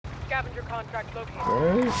Scavenger contract located.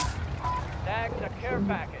 Alright. Tags a care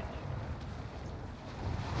package.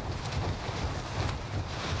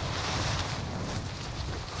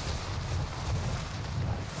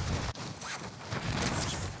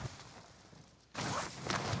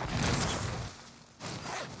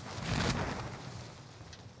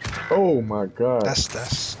 Oh my god.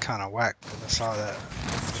 That's kind of whack. I saw that.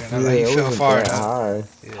 Yeah, Like you it fell wasn't far that enough. high.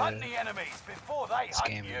 Yeah, Hunt the enemies before they this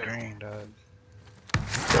hunt game is you. green, dog.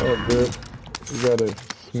 It's all good. You got a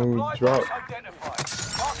smooth Supply drop. box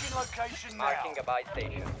identified. Marking location now. Marking a buy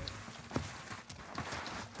station.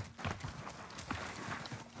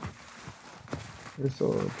 It's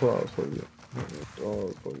all applause for you. It's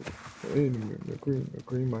all for you. Enemy, the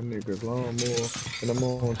green, my niggas, lawnmower, and I'm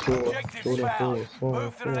on tour. Objective Jordan found. 4,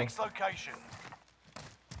 Move to the next location.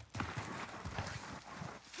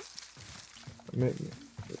 Make me.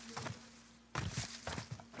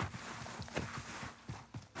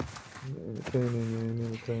 Entertaining, you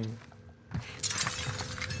ain't entertaining.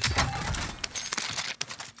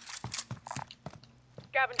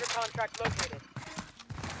 Scavenger contract located.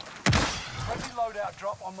 Friendly loadout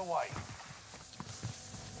drop on the way.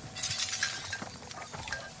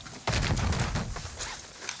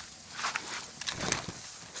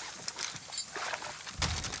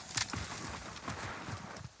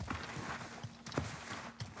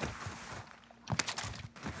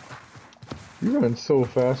 You run so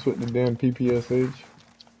fast with the damn PPSH.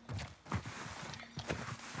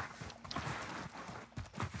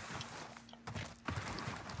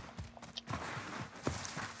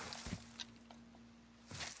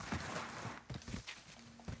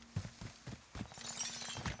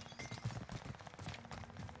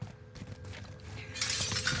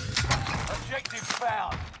 Objective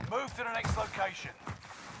found. Move to the next location.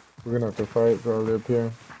 We're gonna have to fight probably up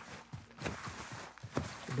here.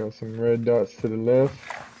 Got some red dots to the left.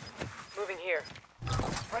 Moving here.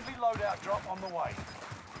 Friendly loadout drop on the way.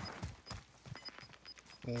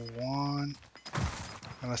 One.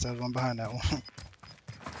 Unless there's one behind that one.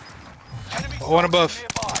 Enemy One above.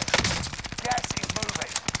 nearby. Gas is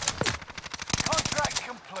moving. Contract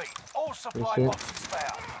complete. All supply Yes, sir. boxes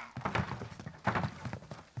found.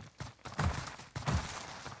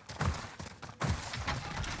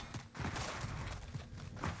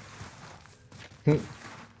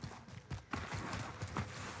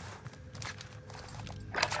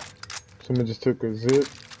 Someone just took a zip.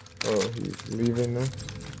 Oh, he's leaving now.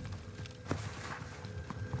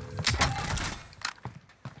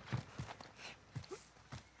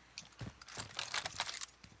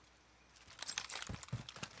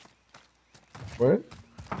 What?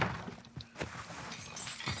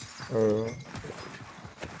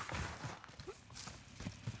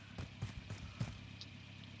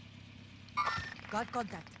 Got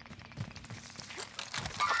contact.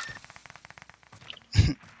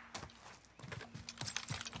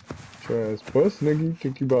 Trash bus, nigga. You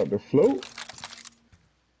think you about to float?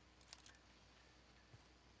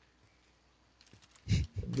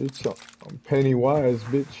 Bitch, I'm Pennywise,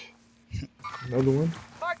 bitch. Another one.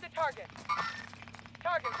 Mark the target.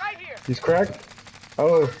 Target right here. He's cracked?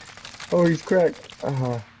 Oh, he's cracked.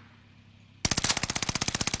 Uh-huh.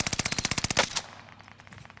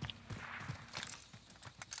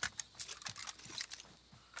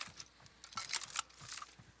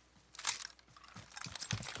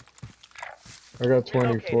 I got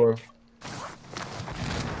 24.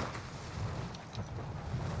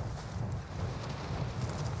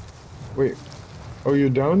 Wait. Oh, you're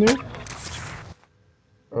down there?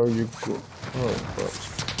 Oh, you cool. Oh,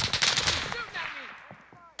 fuck.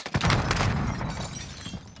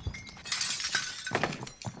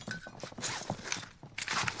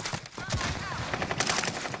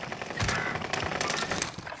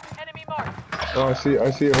 Enemy marked. Oh, I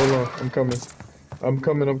see it. Hold on. I'm coming.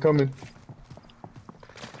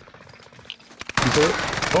 You see it?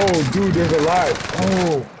 Oh, dude, there's a lot.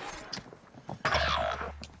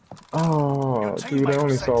 Oh, dude, I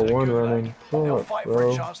only saw one running. They'll Fuck, fight for a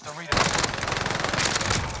bro. chance to read it.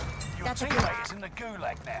 Your That's a teammate is in the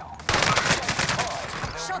gulag now.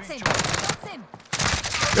 Shots in. Shots in.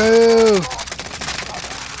 Go!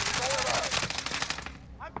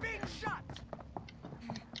 I'm being shot.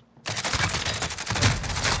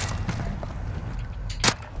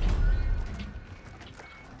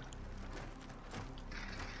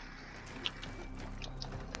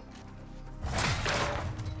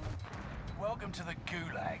 Welcome to the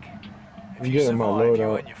gulag. If I'm you getting my survive, you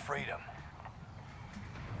loadout. earn your freedom.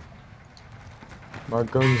 My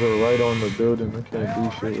guns are right on the building. I They can't do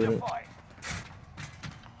are shit ready with to it. fight.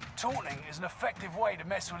 Taunting is an effective way to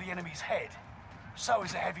mess with the enemy's head. So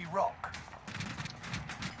is a heavy rock.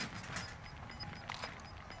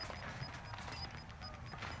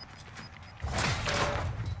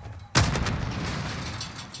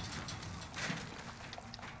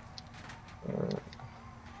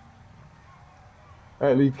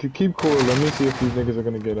 Atlee, keep cool. Let me see if these niggas are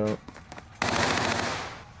gonna get out.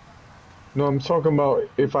 No, I'm talking about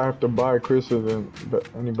if I have to buy Chris or then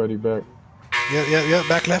anybody back. Yep.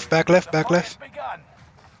 Back left, back left, The back fight has left. begun.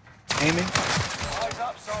 Aiming. Eyes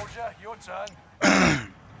up, soldier. Your turn.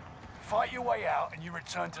 Fight your way out and you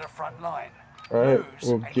return to the front line. All right, Lose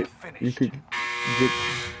well and you're you finished. could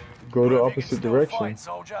go the Prove you can opposite still direction. fight,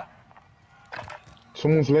 soldier.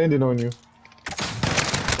 Someone's landed on you.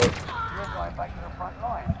 You're going back to the front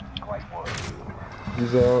line. Great work.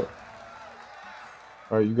 He's out.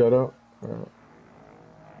 All right, you got out. All right.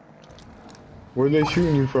 Where are they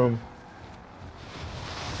shooting you from?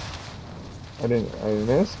 I didn't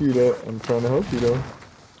ask you that. I'm trying to help you though.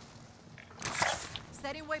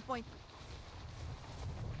 Setting waypoint.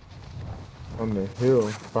 On the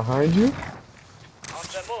hill. Behind you? On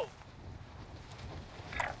the move.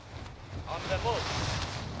 On the move.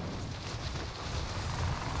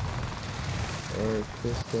 Alright,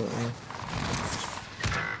 Chris got one.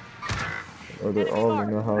 Oh, they're all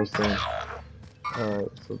in the house then. Alright,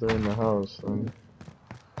 so they're in the house then.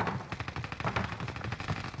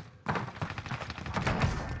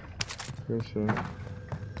 Good shit.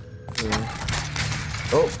 Yeah.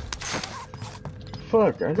 Oh!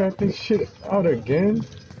 Fuck, I got this shit out again?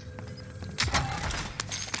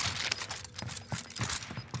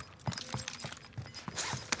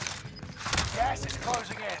 Gas is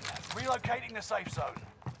closing in. Relocating the safe zone.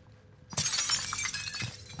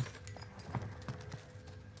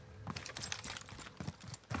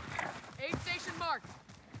 Aid station marked.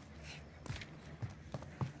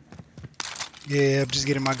 Yeah, I'm just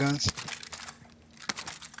getting my guns.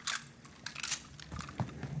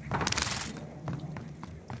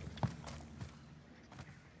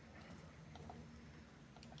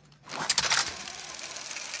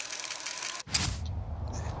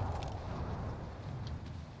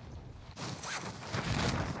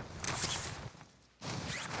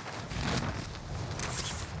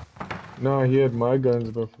 Nah, he had my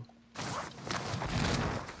guns before.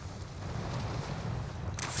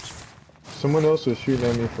 Someone else was shooting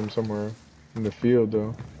at me from somewhere in the field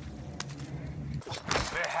though.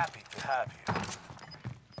 We're happy to have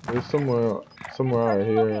you. There's somewhere out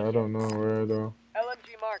here. I don't know where though.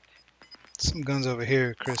 LMG marked. Some guns over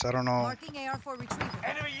here, Chris. I don't know. Marking AR for retrieval.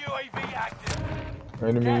 Enemy UAV active.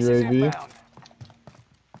 Enemy Gas is UAV. inbound.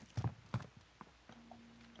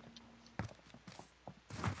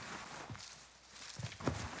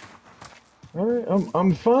 Alright,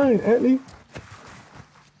 I'm fine, Atlee.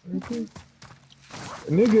 Okay.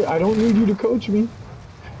 Nigga, I don't need you to coach me.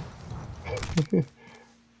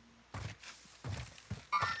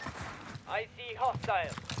 I see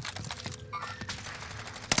hostile.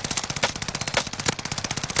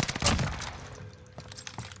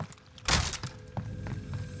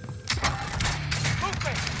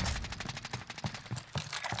 Movement.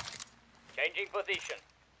 Changing position.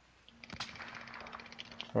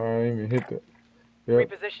 I didn't even hit that. Yep.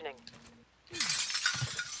 Repositioning.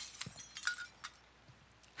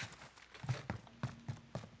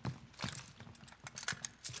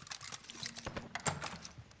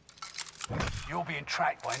 You're being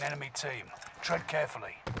tracked by an enemy team. Tread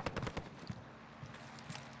carefully.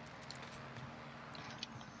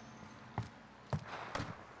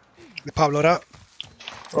 They pop load out.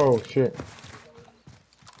 Oh shit.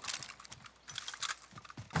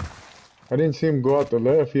 I didn't see him go out the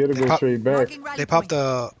left. He had to They go pop- straight back. Marking rally They popped point.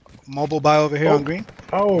 the mobile buy over here Oh. on green.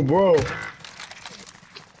 Oh, bro.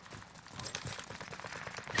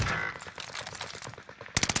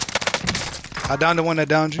 I downed the one that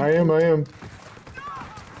downed you. I am.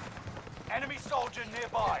 Enemy soldier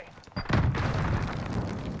nearby.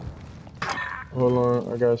 Hold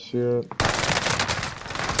on, I got shit.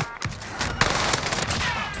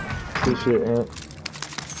 Good shit, Ant.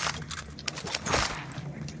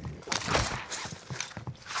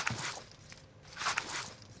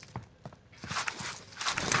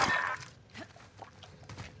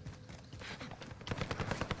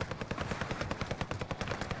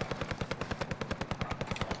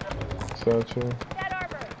 Satchel. Dead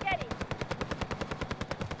armor. Getting.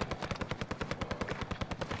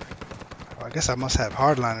 I guess I must have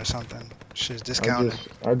hardline or something. Shit's discounted.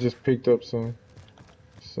 I just picked up some.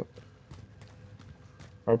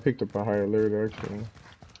 I picked up a higher alert actually.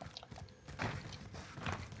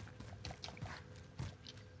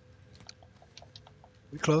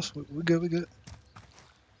 We close. We good. We good.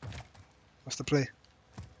 What's the play?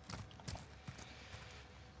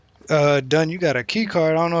 Dunn, you got a key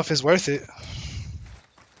card. I don't know if it's worth it.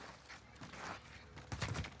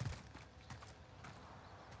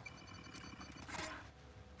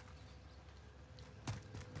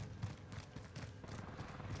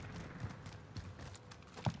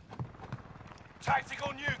 Tactical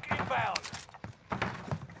nuke inbound.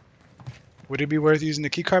 Would it be worth using the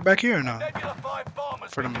key card back here or no? Nebula 5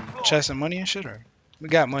 bombers For been them deployed. chests and money and shit, or we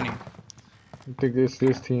got money. I think it's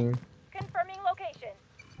this team. Confirming location.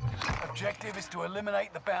 Objective is to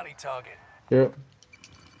eliminate the bounty target. Yep.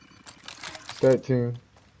 That team.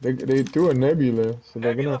 They threw a nebula, so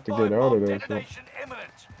they're gonna Nebula have to 5 get out of bomb there. So. detonation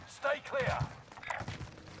imminent. Stay clear.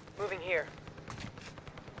 Moving here.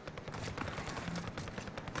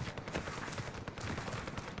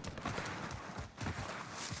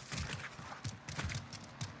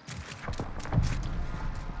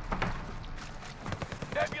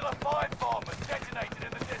 Nebula 5 bomb has detonated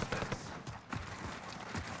in the distance.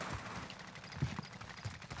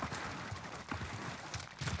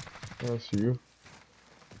 That's you.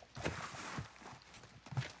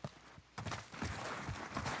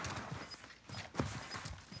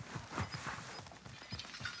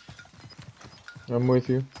 I'm with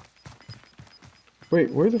you. Wait,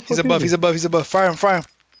 where the fuck He's above, is he's above, he's above. Fire him, fire him.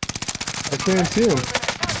 I can't see him.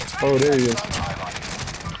 Oh, there he is.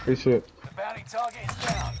 Hey, shit. The bounty target is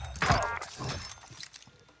down.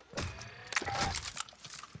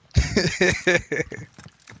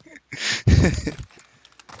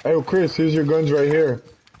 Hey, Chris, here's your guns right here.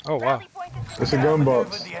 Oh, wow. Rally point is It's a gun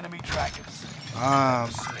box. The enemy trackers.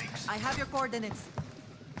 Sneaks. I have your coordinates.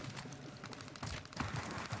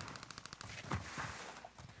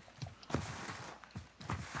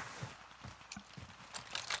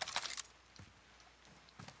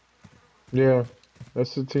 Yeah,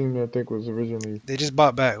 that's the team I think was originally. They just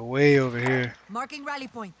bought back way over here. Marking rally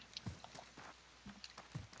point.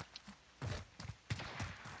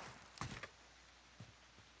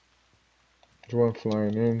 There's one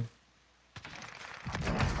flying in.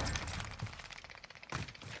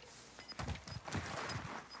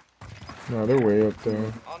 No, they're way up there.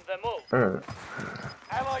 on the move. Alright.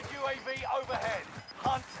 Allied UAV overhead.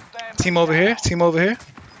 Hunt them. Team over here, down. team over here.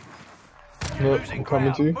 You're Look, losing I'm coming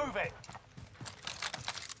ground. to you. Move it.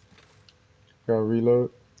 Gotta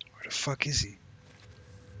reload. Where the fuck is he?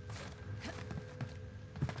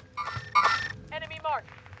 Enemy marked.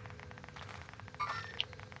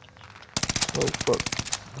 Oh, fuck.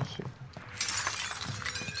 Oh, shit.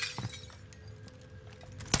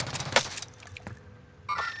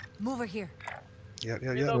 Mover here. Yep.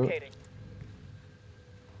 Relocating.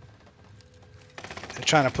 They're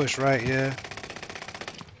trying to push right, yeah.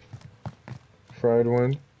 Fried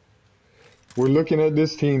one. We're looking at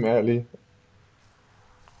this team, Atlee.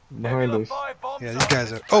 Behind Nebula us. 5 bomb Yeah, zone these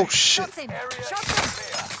guys are. is Oh safe. shit! Shots in. Area Shots is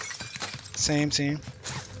in. clear. Same team.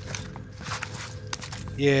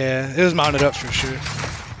 Yeah, it was mounted up for sure.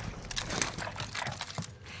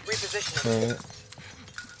 Repositioning. Alright.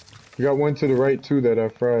 You got one to the right too that I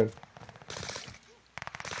fried.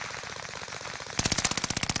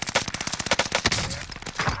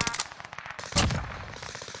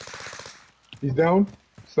 He's down.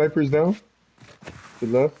 Sniper's down. To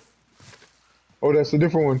the left. Oh, that's a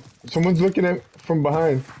different one. Someone's looking at from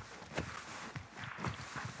behind.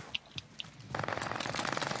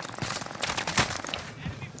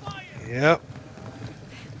 Yep.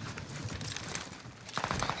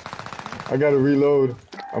 I gotta reload.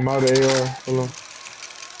 I'm out of AR. Hold on.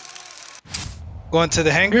 Going to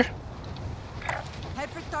the hangar. Head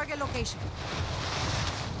for target location.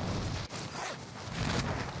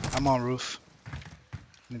 I'm on roof.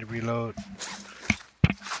 Need to reload.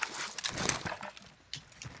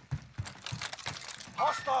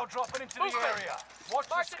 Hostile dropping into the Movement. area. Watch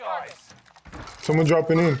Mark the the target. skies. Someone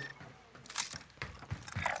dropping in.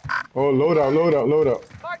 Oh, loadout, loadout,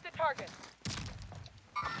 loadout. Mark the target.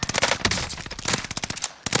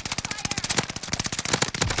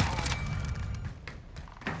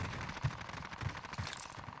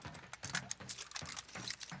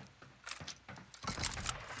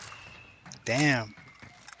 Damn.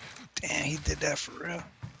 Damn, he did that for real.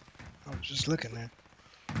 I was just looking there.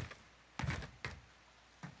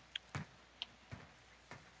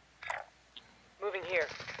 Moving here.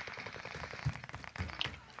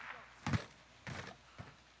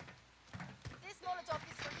 This Molotov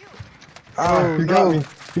is for you. Oh, He got no. me.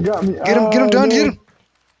 He got me. Get him, Oh, done, no. get him.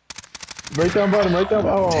 Right down bottom, right down.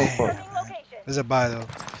 Oh, Damn. fuck. Confirming location. There's a buy though.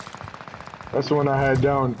 That's the one I had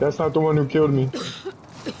down. That's not the one who killed me.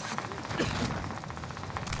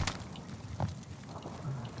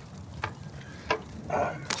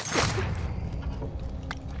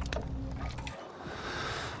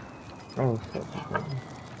 Oh, fuck.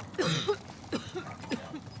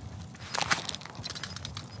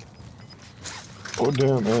 Oh,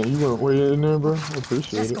 damn, man. You went way in there, bro. I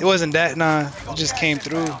appreciate It it. wasn't that, nah. It just came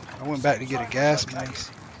through. I went back to get a gas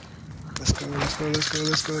mask. Let's go, let's go, let's go,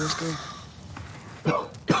 let's go, let's go.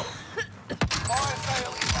 Fire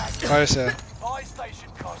sale is active. Fire sale. Buy station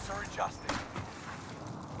costs are adjusted.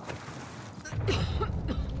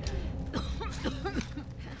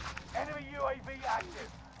 Enemy UAV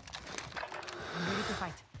active. I'm ready to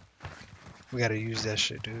fight. We gotta use that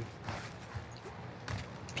shit, dude.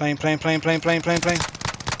 Plane, plane, plane, plane, plane, plane, plane.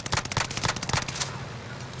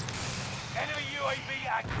 Enemy UAV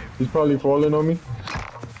active. He's probably falling on me.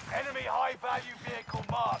 Enemy high value vehicle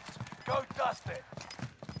marked. Go dust it.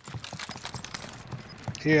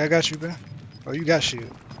 Here, I got you, bro. Oh, you got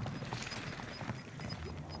shield.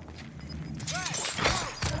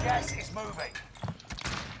 Gas is moving.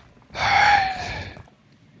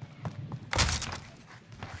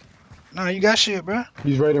 Nah, you got shit, bro.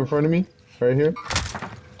 He's right in front of me. Right here.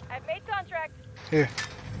 I've made contract. Here.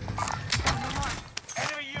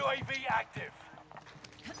 Enemy UAV active.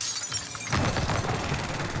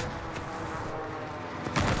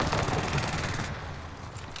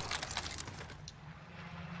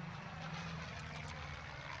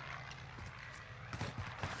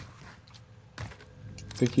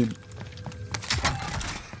 Think he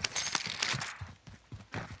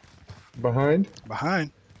behind.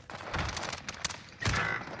 Behind.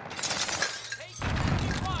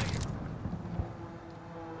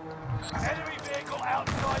 Enemy vehicle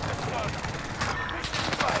outside the zone.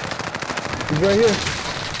 Mission failed. He's right here.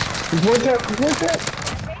 He's one tap. He's one tap.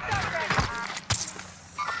 Made contract.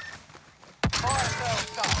 Fire sale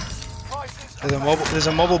done. Prices There's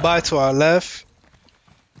a mobile buy to our left.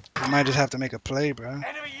 We might just have to make a play, bro. Enemy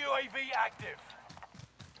UAV active.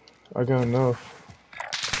 I got enough.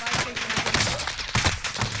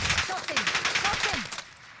 Shots in! Shots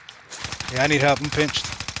in! Yeah, I need help. I'm pinched.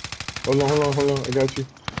 Hold on, hold on, hold on. I got you.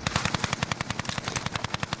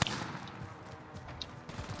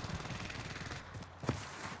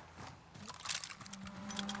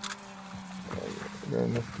 I got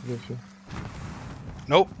enough position.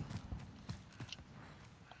 Nope.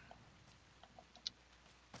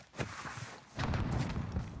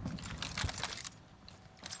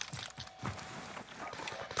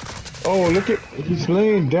 Oh, look at he's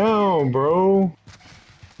laying down, bro.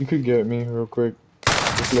 You could get me real quick.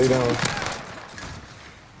 Just lay down.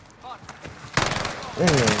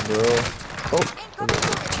 Damn, bro. Oh,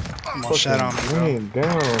 Come on, shot on me, bro. laying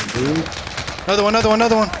down, dude. Another one, another one,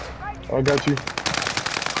 another one. I got you.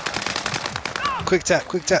 Quick tap,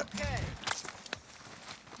 quick tap.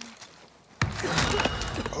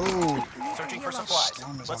 Oh, Searching for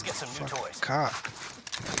supplies. Let's get some new toys. cop.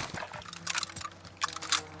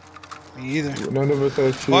 Me either. None of us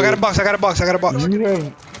has shield. Oh, I got a box, I got a box, I got a box. You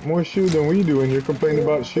have more shield than we do, and you're complaining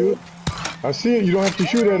about shield? I see it. You don't have to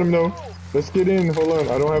shoot at him, though. Let's get in. Hold on.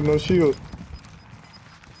 I don't have no shield.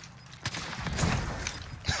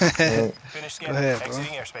 Alright. Finish Go scanning. ahead, bro.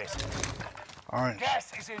 Exiting airspace. Orange.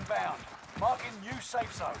 Gas is inbound. Marking new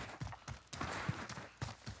safe zone.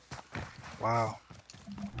 Wow.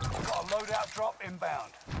 Got a loadout drop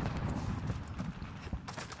inbound.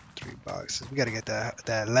 3 boxes. We gotta get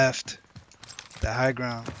that left. That high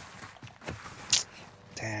ground.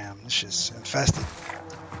 Damn, this shit's infested.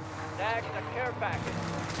 Tagged a care package.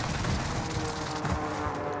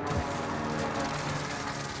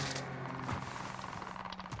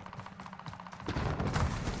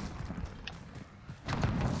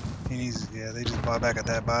 He needs, yeah, they just bought back at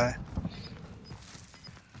that buy.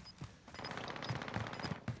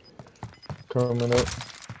 Coming up.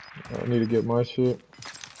 I need to get my shit.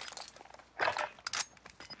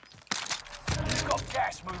 Got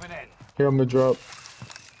gas moving in. Here, I'm gonna drop.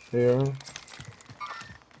 Here.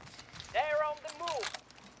 They're on the move.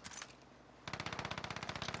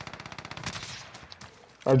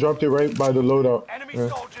 I dropped it right by the loadout. Enemy Yeah.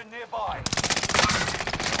 soldier nearby.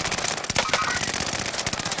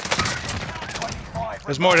 25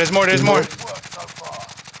 There's more, there's more, there's more. work so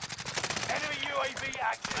far. Enemy UAV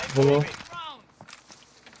active. Hello?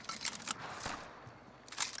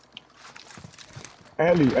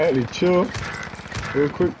 Atlee, chill. Real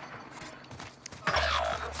quick.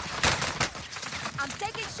 I'm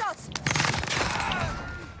taking shots!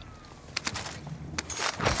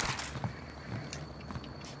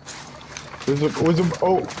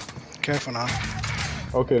 Oh, Careful now.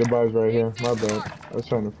 okay, the buy's right here. My bad. I was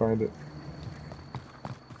trying to find it.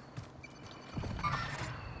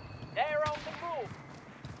 They're on the move.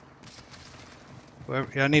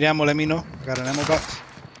 Whoever, y'all need ammo, let me know. I got an ammo box.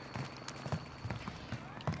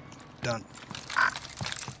 Done.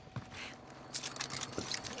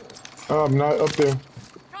 Oh, I'm not up there.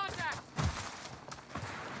 Contact.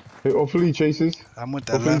 Hey, hopefully he chases. I'm with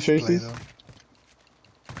that Hopefully left play, chases. though.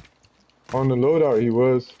 On the loadout, he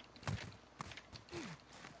was.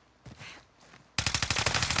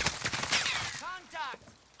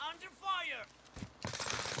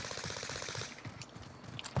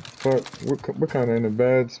 Fuck, we're kind of in a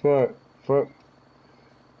bad spot. Fuck.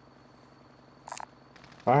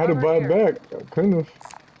 I had to Cover buy here. back. I couldn't have.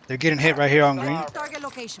 They're getting hit right here on green. Marking target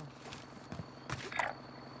location.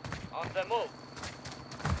 On the move.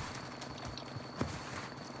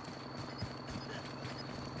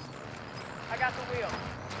 I got the wheel.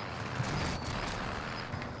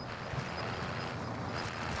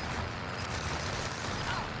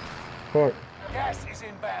 Fuck. Gas is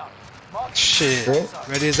inbound. Mark Shit. Bro.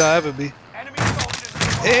 Ready as I'll ever be. enemy soldiers.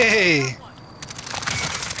 Hey!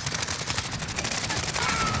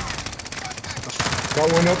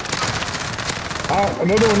 Got one up. Ah,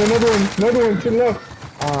 another one to the left.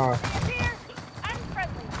 Ah, Here, I'm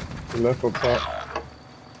friendly. the left up top.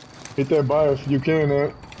 Hit that bio if you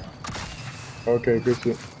can, Okay, good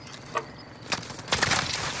shit.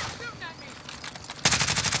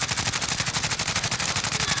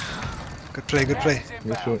 Good play, good play. Gas is Good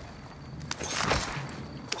inbound. shit.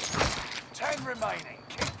 10 remaining.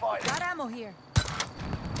 Keep fighting. Got ammo here.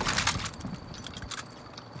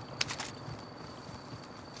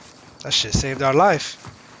 That shit saved our life.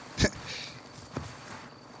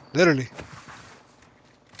 Literally.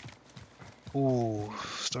 Ooh,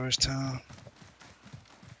 Storage Town.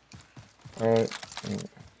 Alright.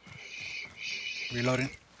 Reloading.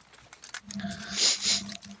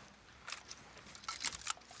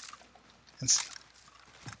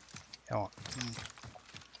 Oh.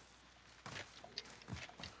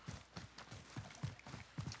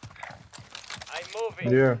 I'm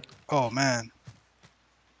moving. Yeah. Oh man.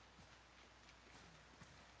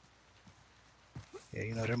 Yeah,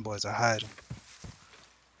 you know them boys are hiding.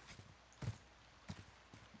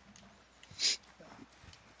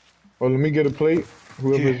 Oh, let me get a plate.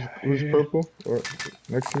 Whoever's Yeah, who's yeah. purple or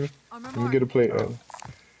next to me. On my Let me mark. get a plate.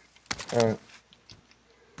 Alright.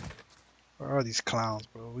 Where are these clowns,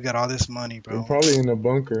 bro? We got all this money, They're bro. probably in a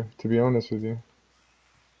bunker, to be honest with you.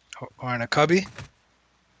 Or in a cubby.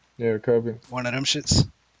 Yeah, copy. One of them shits.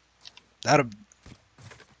 That'll.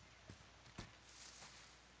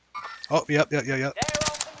 Oh, yep. They're on the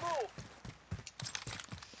move.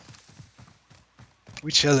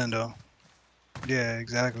 We chilling though. Yeah,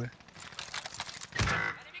 exactly.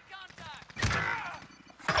 Enemy contact.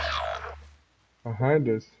 Behind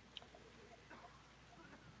us.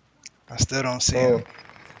 I still don't see Oh, him.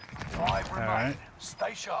 5 remain. Alright.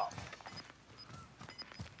 Stay sharp.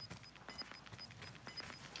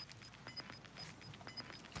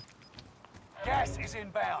 Gas is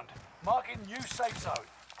inbound. Marking new safe zone.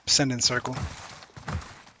 Sending circle.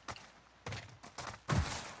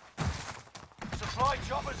 Supply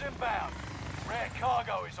choppers inbound. Rare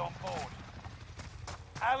cargo is on board.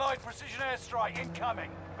 Allied precision airstrike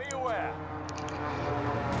incoming. Be aware.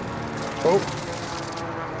 oh.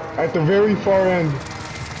 At the very far end.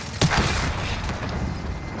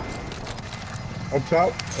 Up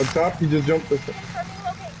top, he just jumped us. Confirming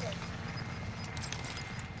location.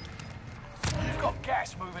 You've got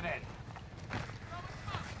gas moving in.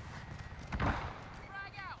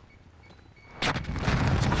 Frag out.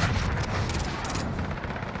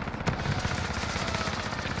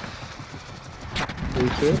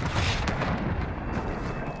 Good shit.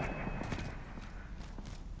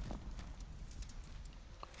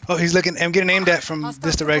 Oh, he's looking. I'm getting aimed at from Hostile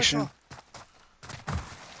this for direction.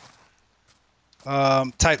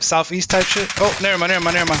 control. Type southeast type shit. Oh, never mind. Over here,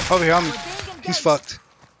 We're homie. being He's engaged. fucked.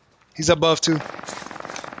 He's above too.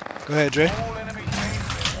 Go ahead, Dre. All enemy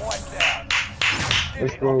teams been wiped out. Did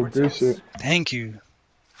Let's it, go. Good operatives. shit. Thank you.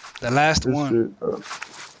 The last Good one. shit.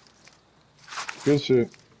 Good shit.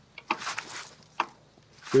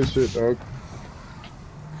 Good shit, dog.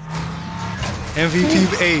 MVP.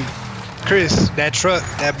 Hey, Chris, that truck,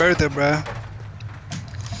 that Bertha, bruh.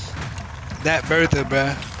 That Bertha,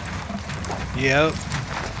 bruh. Yep.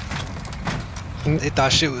 They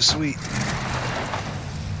thought shit was sweet.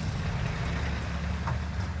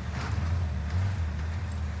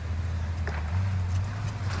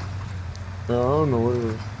 Yeah, I don't know where it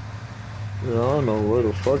was. Yeah, I don't know where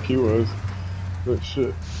the fuck he was. But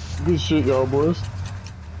shit. Good shit, y'all boys.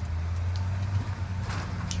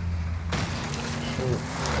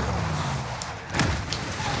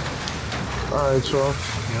 Alright, y'all.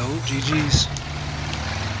 Yo, GG's.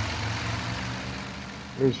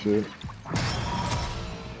 Good shit.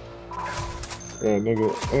 Yeah,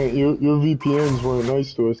 nigga. Hey, your VPNs weren't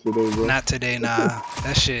nice to us today, bro. Not today, nah.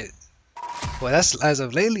 That shit. Well, that's as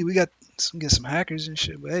of lately. We got some hackers and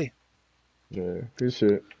shit, but hey, Yeah, good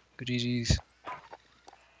shit. good GG's.